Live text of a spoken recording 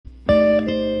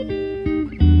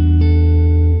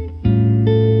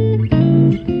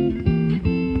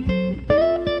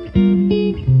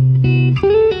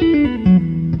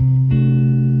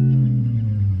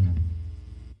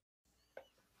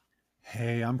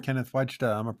Kenneth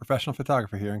Wajda. I'm a professional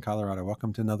photographer here in Colorado.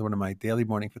 Welcome to another one of my daily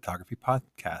morning photography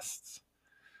podcasts.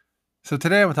 So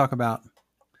today I will talk about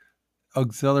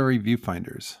auxiliary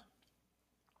viewfinders.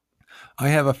 I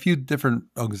have a few different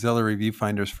auxiliary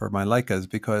viewfinders for my Leicas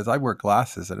because I wear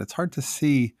glasses and it's hard to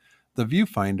see the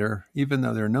viewfinder, even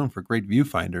though they're known for great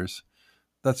viewfinders.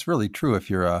 That's really true if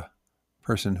you're a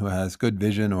person who has good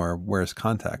vision or wears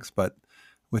contacts, but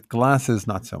with glasses,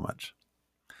 not so much.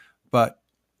 But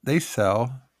they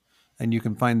sell, and you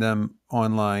can find them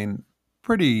online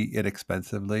pretty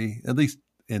inexpensively, at least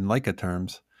in Leica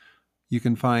terms. You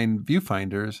can find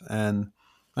viewfinders, and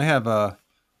I have a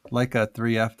Leica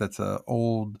 3F that's a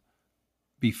old,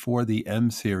 before the M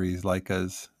series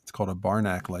Leicas. It's called a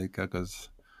Barnack Leica because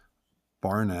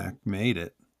Barnack made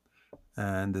it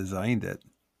and designed it,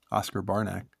 Oscar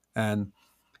Barnack. And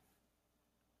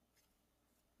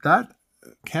that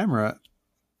camera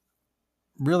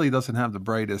really doesn't have the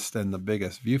brightest and the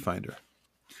biggest viewfinder.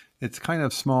 It's kind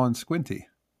of small and squinty.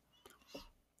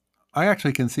 I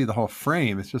actually can see the whole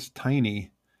frame. It's just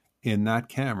tiny in that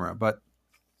camera. But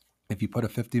if you put a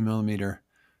 50 millimeter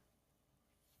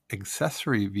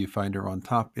accessory viewfinder on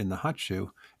top in the hot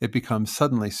shoe, it becomes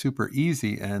suddenly super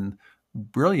easy and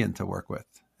brilliant to work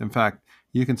with. In fact,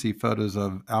 you can see photos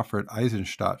of Alfred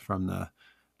Eisenstadt from the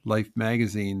Life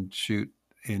magazine shoot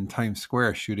in Times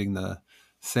Square, shooting the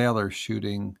sailor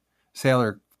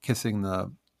kissing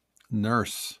the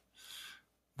nurse.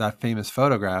 That famous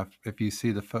photograph, if you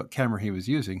see the camera he was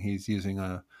using, he's using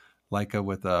a Leica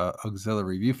with a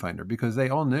auxiliary viewfinder because they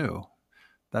all knew.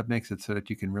 That makes it so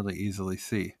that you can really easily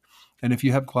see. And if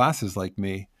you have glasses like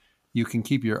me, you can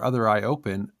keep your other eye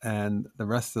open and the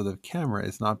rest of the camera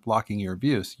is not blocking your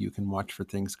view, so you can watch for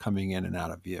things coming in and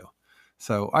out of view.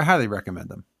 So I highly recommend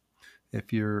them.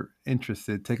 If you're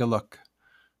interested, take a look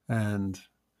and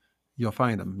you'll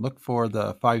find them. Look for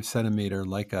the 5 centimeter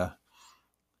Leica.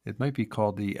 It might be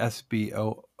called the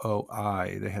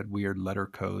SBOOI. They had weird letter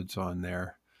codes on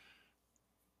their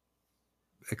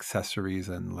accessories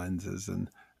and lenses, and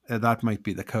that might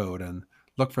be the code. And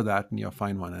look for that and you'll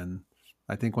find one. And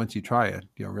I think once you try it,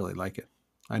 you'll really like it.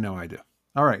 I know I do.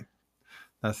 All right.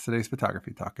 That's today's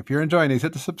photography talk. If you're enjoying these,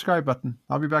 hit the subscribe button.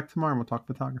 I'll be back tomorrow and we'll talk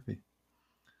photography.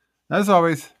 As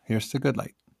always, here's to good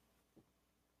light.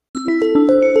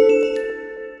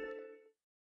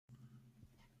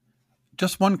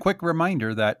 Just one quick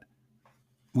reminder that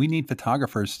we need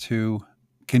photographers to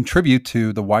contribute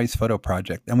to the Wise Photo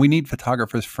Project, and we need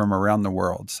photographers from around the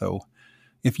world. So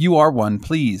if you are one,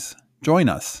 please join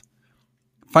us.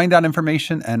 Find out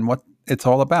information and what it's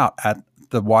all about at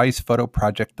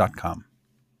thewisephotoproject.com.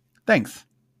 Thanks.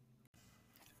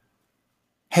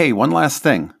 Hey, one last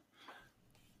thing.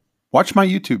 Watch my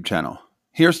YouTube channel,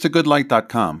 here's to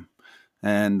goodlight.com.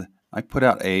 And I put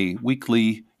out a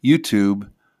weekly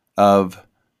YouTube of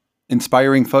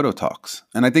inspiring photo talks,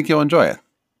 and I think you'll enjoy it.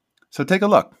 So take a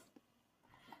look.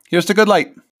 Here's to good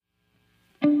light.